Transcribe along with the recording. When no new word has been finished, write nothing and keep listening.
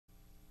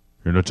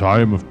In a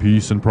time of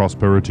peace and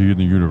prosperity in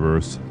the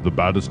universe, the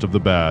baddest of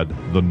the bad,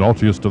 the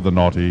naughtiest of the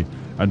naughty,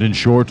 and in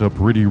short, a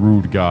pretty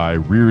rude guy,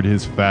 reared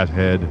his fat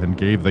head and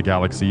gave the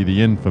galaxy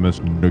the infamous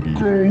noogie.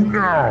 Go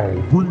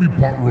now! Bring me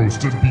pot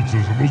roasts and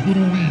pizzas and those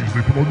little leaves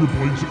they put on your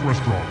plates at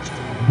restaurants.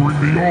 Bring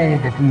me all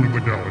of the food in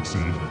the galaxy.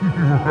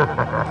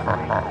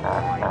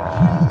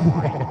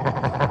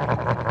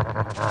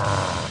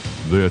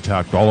 They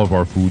attacked all of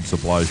our food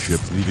supply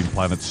ships, leaving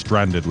planets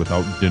stranded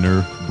without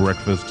dinner,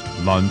 breakfast,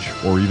 lunch,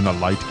 or even a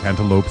light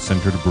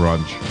cantaloupe-centered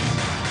brunch.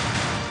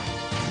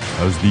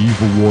 As the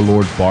evil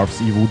warlord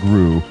Barf's evil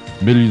grew,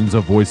 millions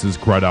of voices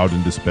cried out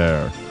in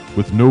despair.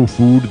 With no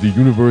food, the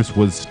universe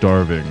was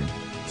starving.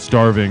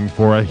 Starving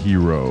for a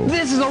hero.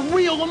 This is a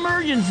real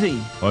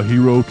emergency! A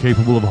hero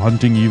capable of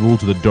hunting evil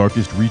to the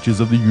darkest reaches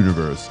of the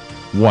universe.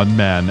 One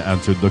man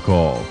answered the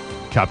call.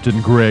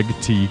 Captain Greg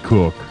T.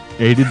 Cook.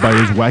 Aided by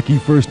his wacky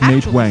first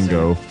mate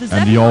Wango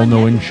and the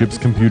all-knowing ship's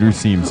computer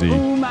Seamsy,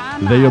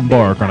 they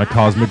embark on a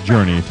cosmic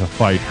journey to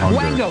fight hunger.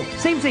 Wango!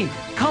 Seamsy!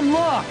 Come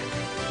look!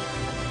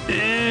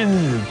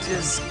 Ew,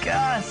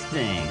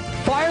 disgusting!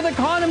 Fire the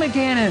condiment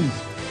cannons!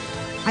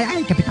 Aye,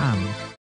 aye, Capitan.